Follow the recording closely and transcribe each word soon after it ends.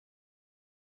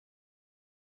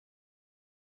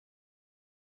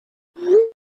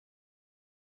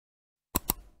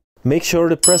Make sure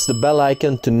to press the bell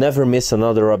icon to never miss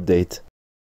another update.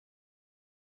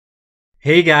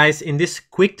 Hey guys, in this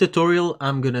quick tutorial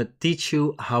I'm gonna teach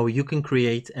you how you can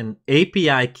create an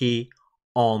API key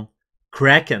on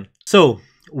Kraken. So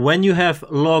when you have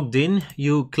logged in,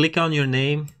 you click on your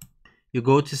name, you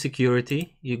go to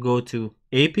security, you go to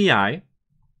API,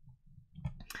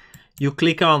 you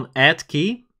click on add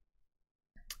key,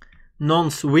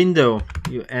 nonce window,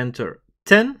 you enter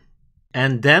 10,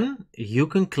 and then you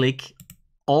can click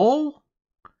all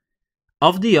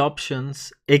of the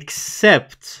options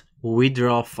except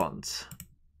withdraw funds.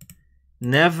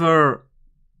 Never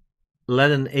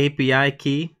let an API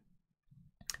key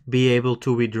be able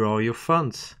to withdraw your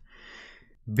funds,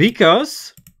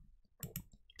 because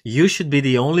you should be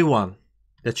the only one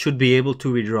that should be able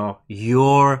to withdraw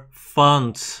your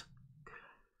funds.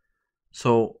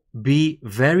 So be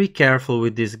very careful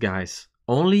with this, guys.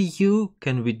 Only you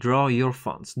can withdraw your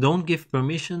funds. Don't give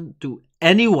permission to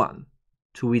anyone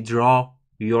to withdraw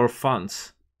your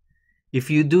funds. If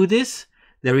you do this,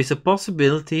 there is a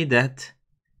possibility that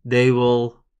they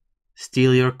will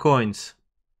steal your coins.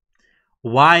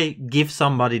 Why give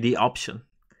somebody the option?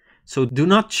 So do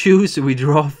not choose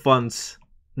withdraw funds.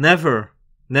 Never,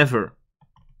 never.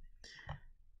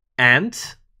 And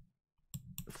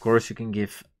of course you can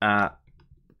give a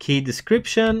key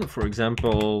description, for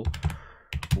example,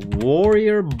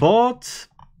 warrior bot.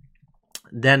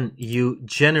 Then you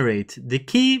generate the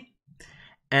key,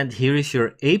 and here is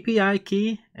your API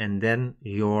key and then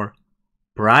your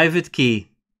private key.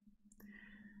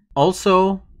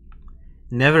 Also,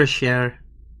 never share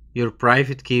your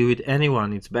private key with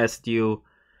anyone. It's best you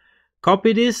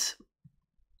copy this,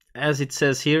 as it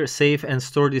says here, save and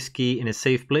store this key in a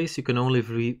safe place. You can only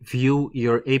view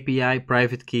your API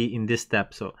private key in this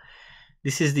tab. So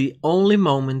this is the only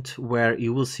moment where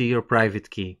you will see your private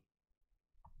key.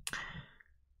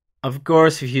 Of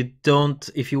course,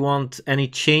 if you want any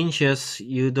changes,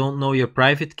 you don't know your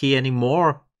private key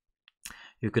anymore,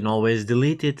 you can always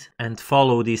delete it and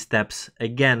follow these steps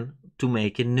again to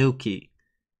make a new key.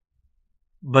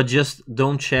 But just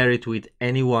don't share it with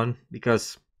anyone,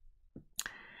 because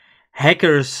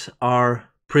hackers are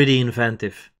pretty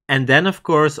inventive. And then of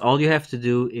course all you have to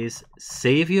do is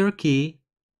save your key,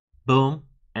 boom,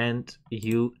 and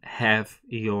you have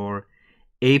your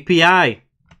API.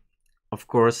 Of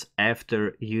course,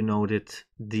 after you noted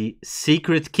the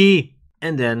secret key,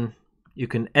 and then you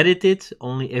can edit it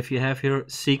only if you have your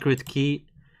secret key,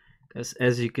 because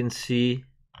as you can see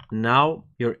now,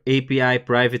 your API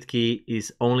private key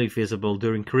is only visible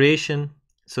during creation.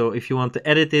 So if you want to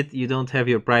edit it, you don't have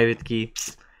your private key,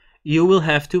 you will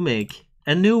have to make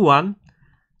a new one.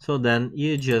 So then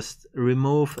you just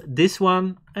remove this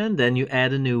one and then you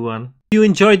add a new one. If you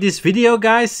enjoyed this video,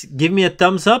 guys, give me a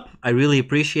thumbs up. I really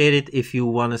appreciate it. If you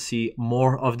want to see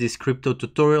more of these crypto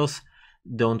tutorials,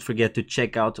 don't forget to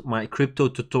check out my crypto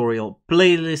tutorial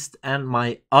playlist and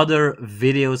my other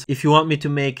videos. If you want me to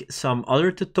make some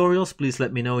other tutorials, please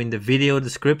let me know in the video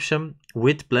description.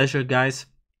 With pleasure, guys.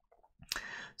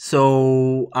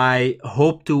 So I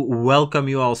hope to welcome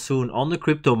you all soon on the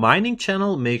crypto mining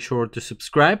channel. Make sure to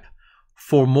subscribe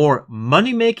for more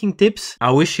money making tips.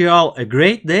 I wish you all a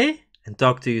great day and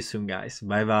talk to you soon, guys.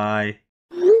 Bye bye.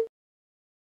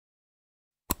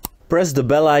 Press the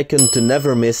bell icon to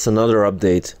never miss another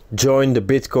update. Join the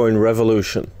Bitcoin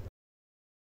revolution.